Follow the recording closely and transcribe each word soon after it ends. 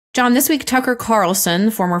John, this week, Tucker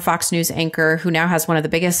Carlson, former Fox News anchor, who now has one of the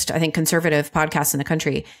biggest, I think, conservative podcasts in the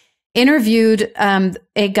country, interviewed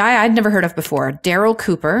a guy I'd never heard of before, Darryl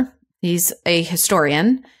Cooper. He's a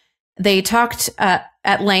historian. They talked at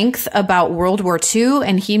length about World War II,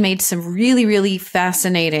 and he made some really, really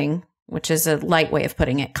fascinating, which is a light way of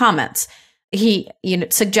putting it, comments. He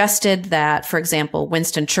suggested that, for example,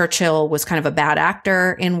 Winston Churchill was kind of a bad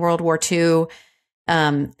actor in World War II.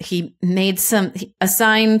 He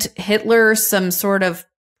assigned Hitler some sort of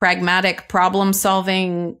pragmatic problem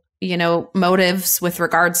solving, motives with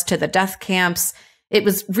regards to the death camps. It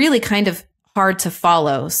was really kind of hard to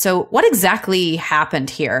follow. So what exactly happened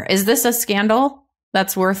here? Is this a scandal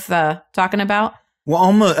that's worth talking about? Well,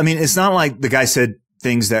 almost. I mean, it's not like the guy said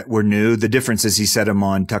things that were new. The difference is he said them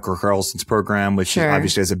on Tucker Carlson's program, which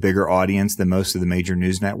obviously has a bigger audience than most of the major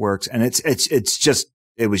news networks. And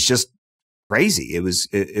it was just crazy. It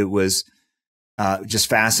was just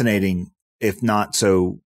fascinating, if not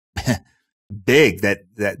so big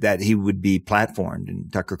that he would be platformed.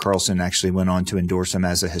 And Tucker Carlson actually went on to endorse him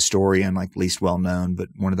as a historian, like least well known, but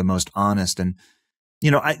one of the most honest. And,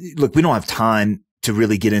 look, we don't have time to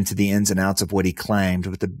really get into the ins and outs of what he claimed,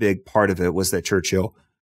 but the big part of it was that Churchill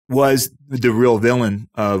was the real villain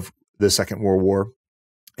of the Second World War,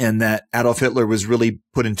 and that Adolf Hitler was really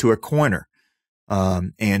put into a corner.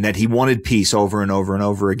 And that he wanted peace over and over and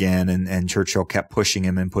over again. And Churchill kept pushing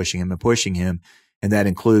him and pushing him and pushing him. And that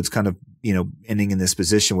includes kind of, ending in this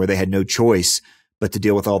position where they had no choice but to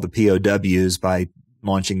deal with all the POWs by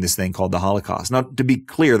launching this thing called the Holocaust. Now, to be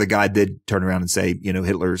clear, the guy did turn around and say,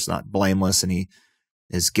 Hitler's not blameless and he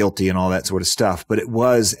is guilty and all that sort of stuff. But it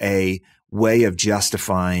was a way of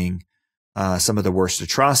justifying some of the worst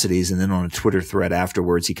atrocities. And then on a Twitter thread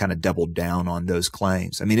afterwards, he kind of doubled down on those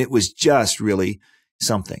claims. I mean, it was just really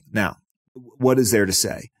something. Now, what is there to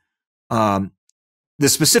say? The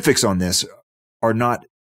specifics on this are not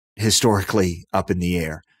historically up in the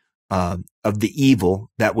air, of the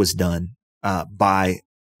evil that was done by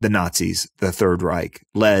the Nazis, the Third Reich,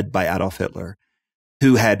 led by Adolf Hitler,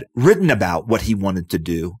 who had written about what he wanted to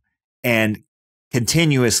do and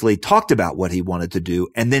continuously talked about what he wanted to do,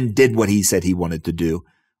 and then did what he said he wanted to do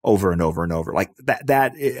over and over and over. Like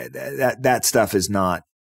that stuff is not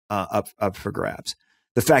up for grabs.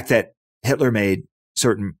 The fact that Hitler made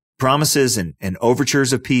certain promises and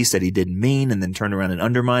overtures of peace that he didn't mean, and then turned around and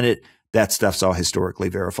undermined it, that stuff's all historically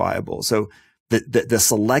verifiable. So the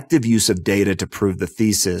selective use of data to prove the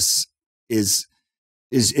thesis is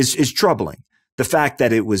troubling. The fact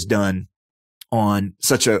that it was done on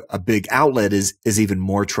such a big outlet is even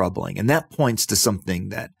more troubling. And that points to something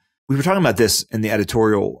that we were talking about this in the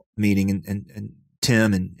editorial meeting, and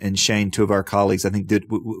Tim and Shane, two of our colleagues, I think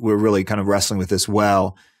we're really kind of wrestling with this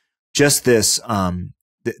well. Just this,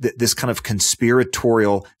 this kind of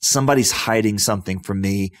conspiratorial, somebody's hiding something from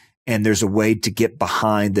me, and there's a way to get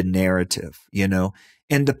behind the narrative,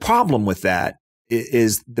 And the problem with that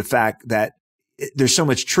is the fact that there's so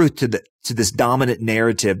much truth to this dominant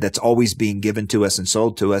narrative that's always being given to us and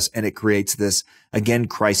sold to us. And it creates this, again,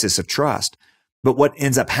 crisis of trust. But what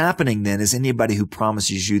ends up happening then is anybody who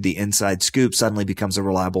promises you the inside scoop suddenly becomes a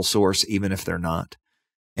reliable source, even if they're not.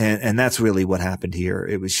 And that's really what happened here.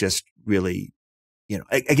 It was just really,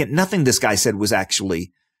 again, nothing this guy said was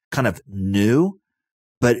actually kind of new,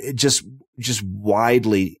 but it just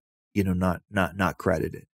widely, not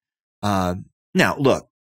credited. Now look,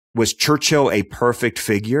 was Churchill a perfect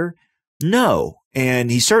figure? No.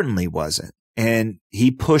 And he certainly wasn't. And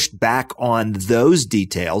he pushed back on those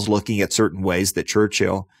details, looking at certain ways that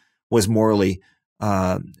Churchill was morally,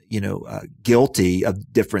 guilty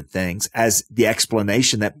of different things as the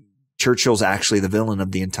explanation that Churchill's actually the villain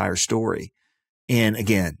of the entire story. And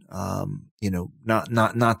again, not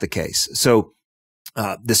the case. So,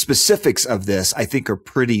 the specifics of this, I think, are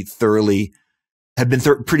pretty thoroughly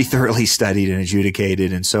studied and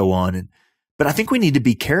adjudicated and so on. But I think we need to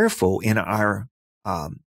be careful in our,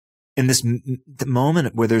 in this the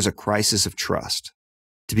moment where there's a crisis of trust,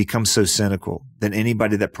 to become so cynical that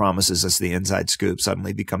anybody that promises us the inside scoop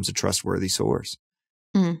suddenly becomes a trustworthy source.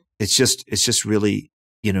 Mm. It's just really,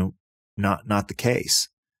 not the case.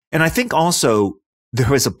 And I think also there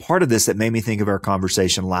was a part of this that made me think of our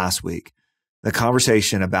conversation last week, the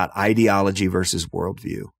conversation about ideology versus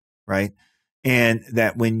worldview, right? And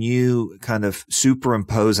that when you kind of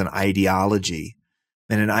superimpose an ideology,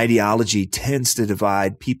 and an ideology tends to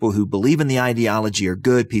divide people who believe in the ideology are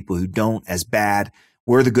good, people who don't as bad.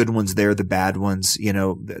 We're the good ones, they're the bad ones.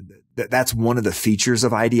 That's one of the features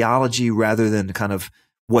of ideology, rather than kind of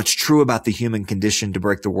what's true about the human condition to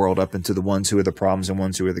break the world up into the ones who are the problems and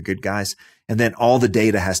ones who are the good guys. And then all the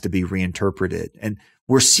data has to be reinterpreted. And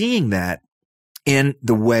we're seeing that in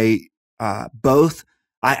the way both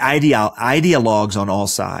ideologues on all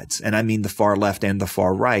sides, and I mean the far left and the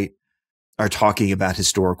far right, are talking about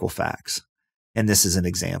historical facts. And this is an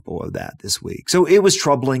example of that this week. So it was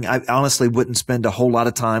troubling. I honestly wouldn't spend a whole lot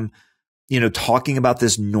of time, talking about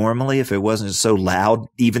this normally if it wasn't so loud,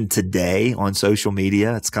 even today on social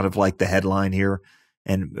media. It's kind of like the headline here.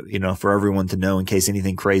 And, for everyone to know in case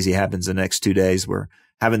anything crazy happens the next 2 days, we're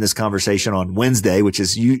having this conversation on Wednesday, which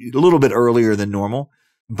is a little bit earlier than normal.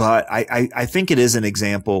 But I think it is an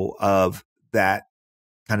example of that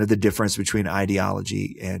kind of the difference between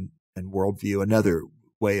ideology and worldview, another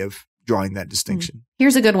way of drawing that distinction.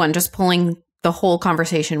 Here's a good one, just pulling the whole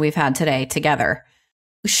conversation we've had today together.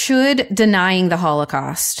 Should denying the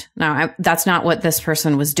Holocaust, now that's not what this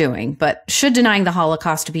person was doing, but should denying the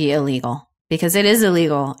Holocaust be illegal? Because it is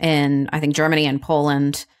illegal in, I think, Germany and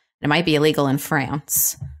Poland. It might be illegal in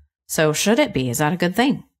France. So should it be? Is that a good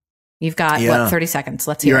thing? You've got, 30 seconds.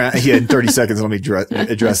 Let's hear it. In 30 seconds, let me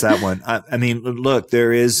address that one. I mean, look,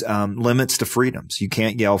 there is limits to freedoms. You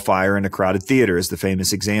can't yell fire in a crowded theater is the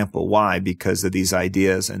famous example. Why? Because of these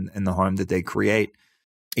ideas and the harm that they create.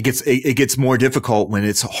 It gets more difficult when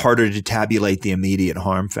it's harder to tabulate the immediate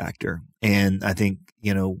harm factor. And I think,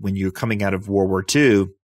 when you're coming out of World War II,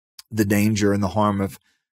 the danger and the harm of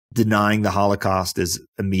denying the Holocaust is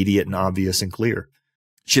immediate and obvious and clear.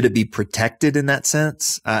 Should it be protected in that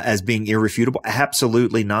sense as being irrefutable?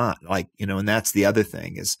 Absolutely not. And that's the other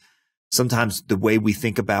thing is sometimes the way we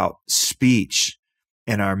think about speech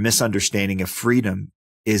and our misunderstanding of freedom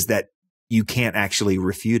is that you can't actually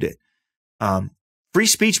refute it. Free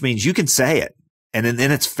speech means you can say it and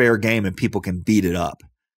then it's fair game and people can beat it up.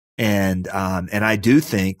 And I do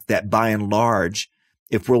think that by and large,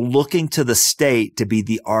 if we're looking to the state to be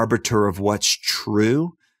the arbiter of what's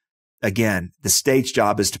true, again, the state's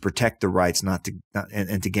job is to protect the rights,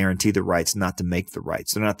 and to guarantee the rights, not to make the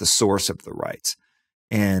rights. They're not the source of the rights.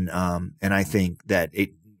 And I think that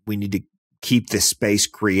we need to keep this space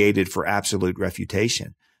created for absolute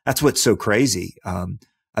refutation. That's what's so crazy,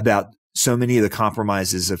 about so many of the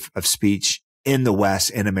compromises of speech in the West,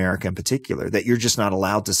 in America in particular, that you're just not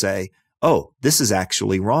allowed to say, oh, this is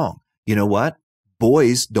actually wrong. You know what?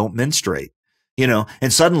 Boys don't menstruate.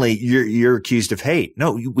 And suddenly you're accused of hate.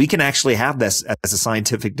 No, we can actually have this as a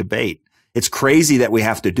scientific debate. It's crazy that we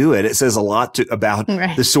have to do it. It says a lot about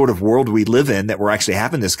the sort of world we live in that we're actually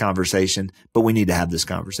having this conversation, but we need to have this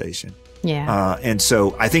conversation. Yeah. And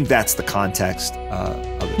so I think that's the context of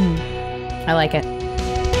it. I like it.